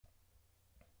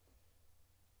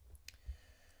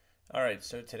All right,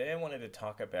 so today I wanted to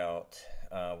talk about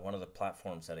one of the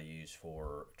platforms that I use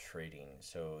for trading.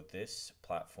 So this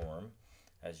platform,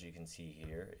 as you can see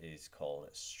here, is called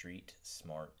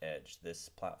StreetSmart Edge. This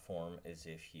platform is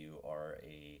if you are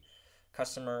a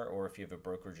customer or if you have a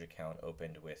brokerage account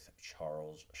opened with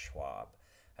Charles Schwab.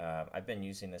 I've been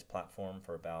using this platform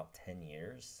for about 10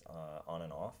 years, on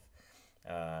and off.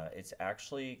 It's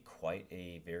actually quite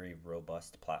a very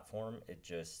robust platform. It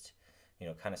just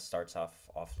kind of starts off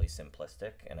awfully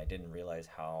simplistic, and I didn't realize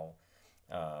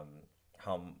um,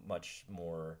 how much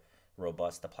more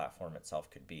robust the platform itself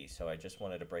could be. So I just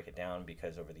wanted to break it down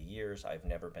because over the years I've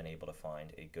never been able to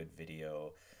find a good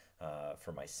video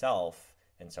for myself,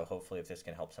 and so hopefully if this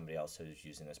can help somebody else who's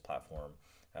using this platform,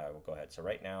 we'll go ahead. So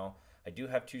right now I do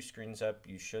have two screens up.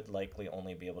 You should likely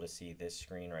only be able to see this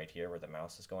screen right here where the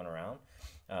mouse is going around,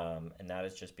 and that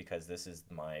is just because this is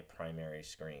my primary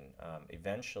screen.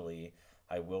 Eventually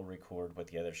I will record what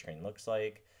the other screen looks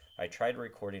like. I tried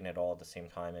recording it all at the same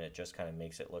time and it just kind of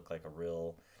makes it look like a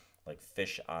real like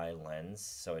fish eye lens,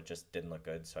 so it just didn't look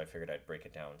good, so I figured I'd break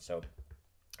it down. So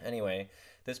anyway,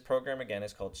 this program again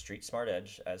is called StreetSmart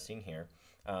Edge, as seen here.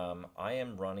 I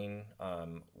am running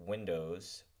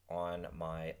Windows on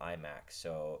my iMac,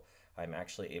 so I'm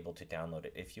actually able to download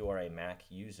it. If you are a Mac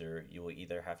user, you will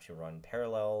either have to run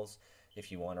Parallels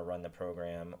if you want to run the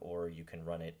program, or you can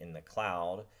run it in the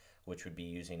cloud, which would be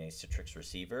using a Citrix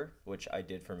receiver, which I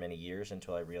did for many years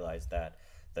until I realized that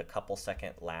the couple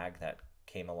second lag that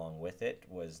came along with it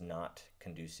was not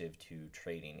conducive to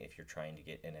trading if you're trying to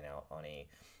get in and out on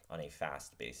a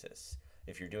fast basis.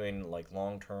 If you're doing like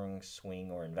long-term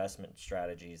swing or investment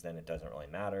strategies, then it doesn't really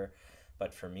matter.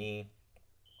 But for me,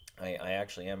 I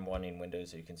actually am running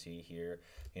Windows, as you can see here,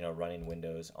 running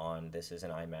Windows on, this is an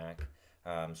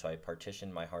iMac. So I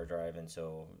partitioned my hard drive, and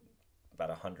so about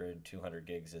 100, 200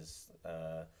 gigs is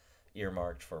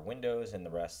earmarked for Windows, and the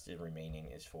rest, the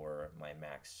remaining, is for my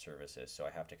Mac services. So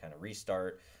I have to kind of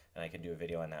restart, and I can do a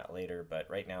video on that later. But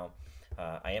right now,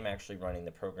 I am actually running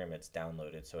the program it's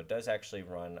downloaded, so it does actually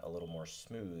run a little more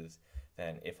smooth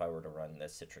than if I were to run the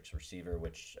Citrix receiver,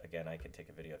 which again, I can take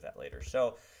a video of that later.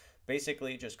 So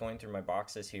basically, just going through my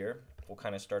boxes here, we'll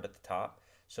kind of start at the top.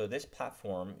 So this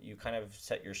platform, you kind of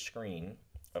set your screen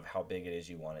of how big it is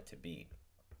you want it to be.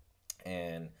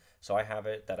 And so I have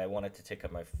it that I want it to take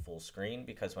up my full screen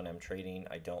because when I'm trading,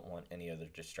 I don't want any other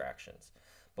distractions.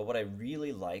 But what I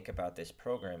really like about this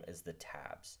program is the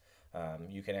tabs.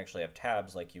 You can actually have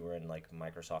tabs like you were in like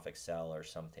Microsoft Excel or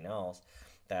something else,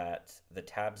 that the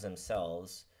tabs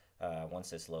themselves, once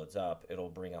this loads up, it'll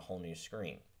bring a whole new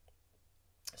screen.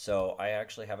 So I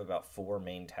actually have about 4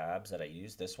 main tabs that I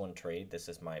use. This one, trade, this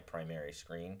is my primary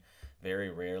screen.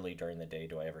 Very rarely during the day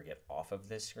do I ever get off of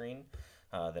this screen.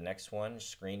 The next one,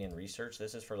 screen and research.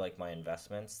 This is for like my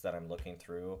investments that I'm looking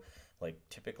through, like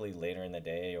typically later in the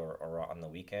day or on the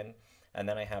weekend. And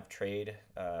then I have trade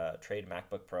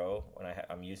MacBook Pro when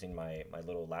I'm using my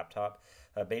little laptop.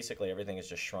 Basically everything is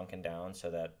just shrunken down so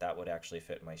that would actually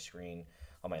fit my screen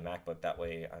on my MacBook. That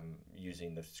way I'm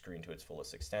using the screen to its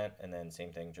fullest extent. And then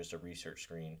same thing, just a research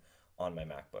screen on my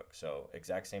MacBook. So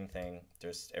exact same thing,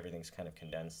 just everything's kind of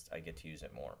condensed. I get to use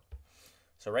it more.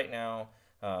 So right now,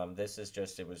 this is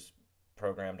just, it was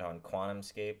programmed on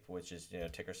QuantumScape, which is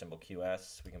ticker symbol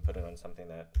QS. We can put it on something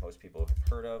that most people have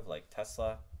heard of, like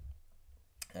Tesla.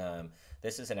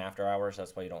 This is an after hours,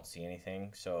 that's why you don't see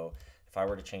anything. So if I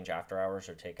were to change after hours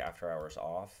or take after hours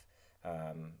off,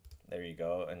 there you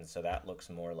go. And so that looks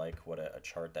more like what a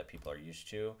chart that people are used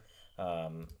to.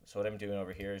 So what I'm doing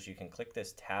over here is you can click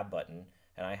this tab button,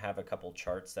 and I have a couple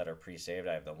charts that are pre-saved.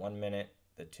 I have the 1 minute,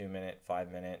 the 2 minute,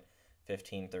 5 minute,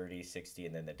 15, 30, 60,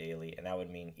 and then the daily. And that would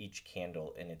mean each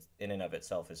candle in and of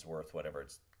itself is worth whatever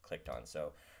it's clicked on.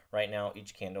 So right now,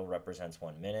 each candle represents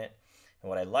 1 minute. And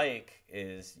what I like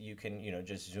is you can,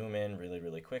 just zoom in really,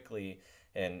 really quickly,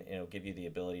 and give you the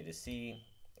ability to see.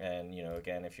 And,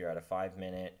 again, if you're at a 5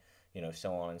 minute,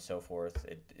 so on and so forth,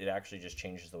 it actually just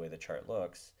changes the way the chart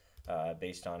looks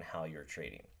based on how you're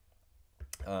trading.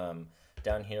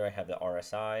 Down here I have the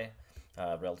RSI,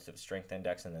 relative strength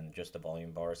index, and then just the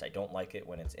volume bars. I don't like it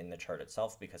when it's in the chart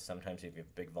itself because sometimes if you have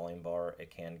a big volume bar, it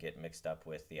can get mixed up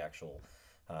with the actual,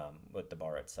 with the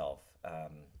bar itself.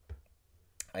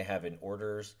 I have in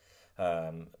orders,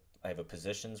 I have a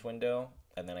positions window,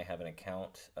 and then I have an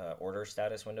account order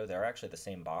status window. They're actually the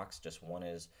same box, just one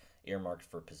is earmarked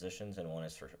for positions and one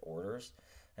is for orders.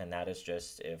 And that is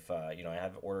just if, I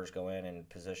have orders go in and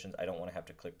positions, I don't want to have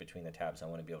to click between the tabs. I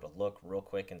want to be able to look real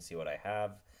quick and see what I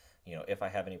have, if I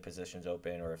have any positions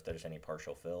open or if there's any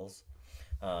partial fills.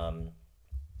 And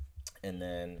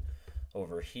then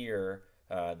over here,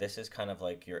 This is kind of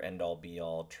like your end all be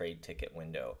all trade ticket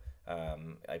window.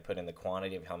 I put in the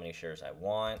quantity of how many shares I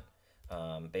want.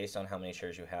 Based on how many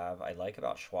shares you have. I like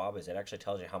about Schwab is it actually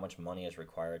tells you how much money is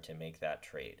required to make that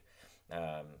trade.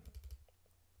 Um,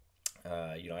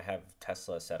 I have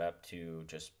Tesla set up to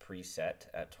just preset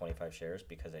at 25 shares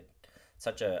because it's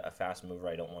such a fast mover.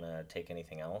 I don't want to take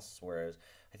anything else. Whereas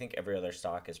I think every other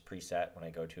stock is preset. When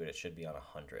I go to it, it should be on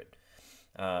 100.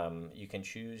 You can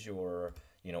choose your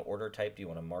order type. Do you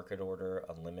want a market order,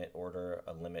 a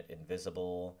limit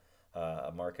invisible,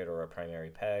 a market or a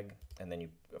primary peg? And then you,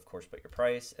 of course, put your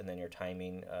price and then your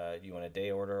timing. You want a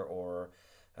day order or,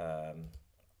 the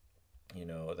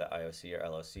IOC or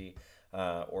LOC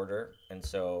order. And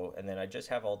then I just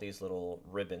have all these little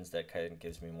ribbons that kind of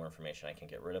gives me more information. I can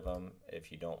get rid of them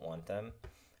if you don't want them.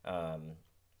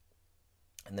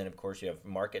 And then, of course, you have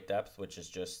market depth, which is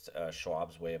just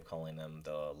Schwab's way of calling them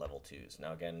the level 2s.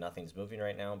 Now, again, nothing's moving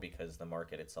right now because the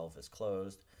market itself is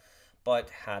closed. But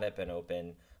had it been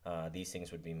open, these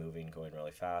things would be moving, going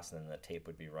really fast, and then the tape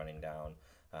would be running down,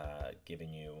 giving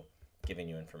you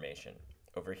information.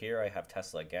 Over here, I have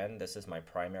Tesla again. This is my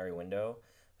primary window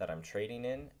that I'm trading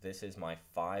in. This is my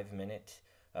 5-minute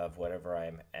of whatever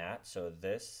I'm at. So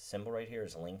this symbol right here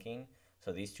is linking.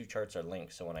 So these two charts are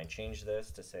linked. So when I change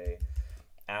this to say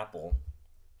Apple,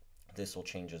 this will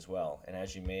change as well. And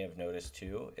as you may have noticed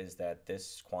too, is that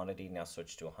this quantity now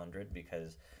switched to 100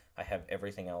 because I have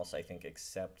everything else, I think,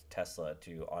 except Tesla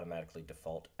to automatically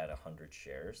default at 100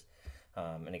 shares.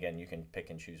 And again, you can pick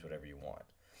and choose whatever you want.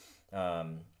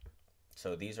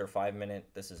 So these are 5-minute.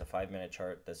 This is a 5-minute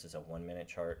chart. This is a 1-minute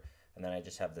chart. And then I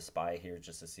just have the SPY here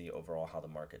just to see overall how the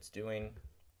market's doing.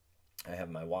 I have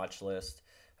my watch list.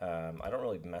 I don't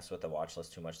really mess with the watch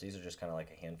list too much. These are just kind of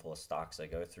like a handful of stocks I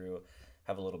go through.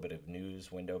 Have a little bit of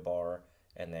news window bar,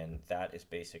 and then that is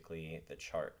basically the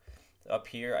chart. Up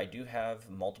here, I do have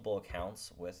multiple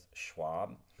accounts with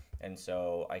Schwab, and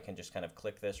so I can just kind of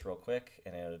click this real quick,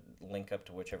 and it'll link up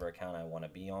to whichever account I want to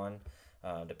be on,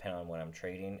 depending on what I'm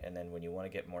trading. And then when you want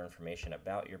to get more information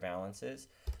about your balances,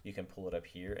 you can pull it up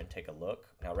here and take a look.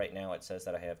 Now, right now, it says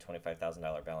that I have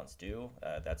 $25,000 balance due.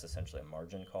 That's essentially a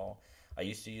margin call. I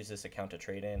used to use this account to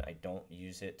trade in. I don't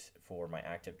use it for my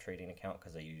active trading account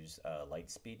because I use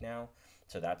Lightspeed now.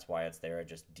 So that's why it's there. I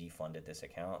just defunded this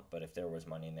account. But if there was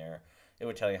money in there, it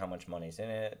would tell you how much money's in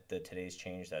it. The today's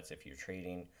change, that's if you're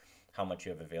trading, how much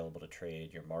you have available to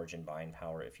trade, your margin buying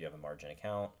power if you have a margin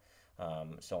account,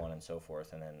 so on and so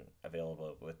forth. And then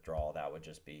available withdrawal, that would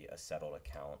just be a settled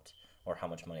account or how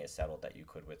much money is settled that you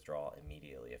could withdraw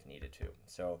immediately if needed to.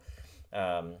 So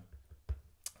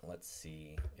let's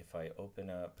see if I open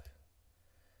up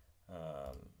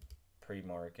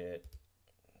pre-market.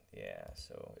 Yeah,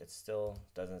 so it still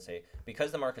doesn't say,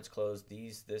 because the market's closed,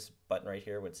 this button right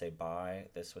here would say buy,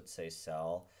 this would say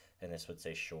sell, and this would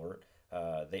say short.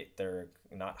 They're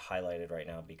not highlighted right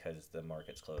now because the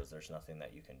market's closed. There's nothing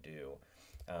that you can do.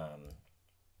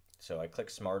 So I click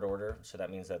smart order. So that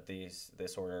means that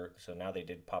this order, so now they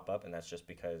did pop up, and that's just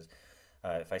because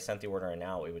if I sent the order in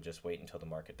now, it would just wait until the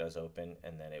market does open,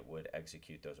 and then it would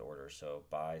execute those orders. So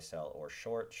buy, sell, or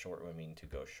short. Short would mean to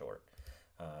go short.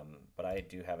 But I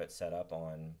do have it set up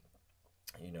on,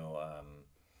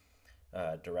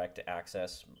 direct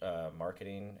access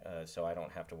marketing, so I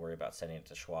don't have to worry about sending it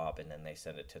to Schwab and then they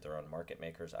send it to their own market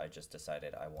makers. I just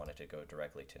decided I wanted to go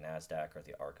directly to NASDAQ or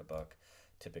the ARCA book,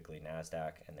 typically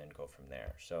NASDAQ, and then go from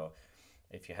there. So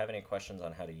if you have any questions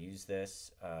on how to use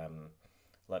this,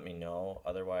 let me know.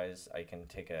 Otherwise,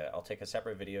 I'll take a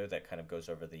separate video that kind of goes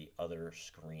over the other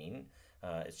screen.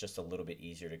 It's just a little bit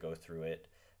easier to go through it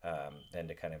than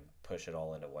to kind of push it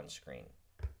all into one screen.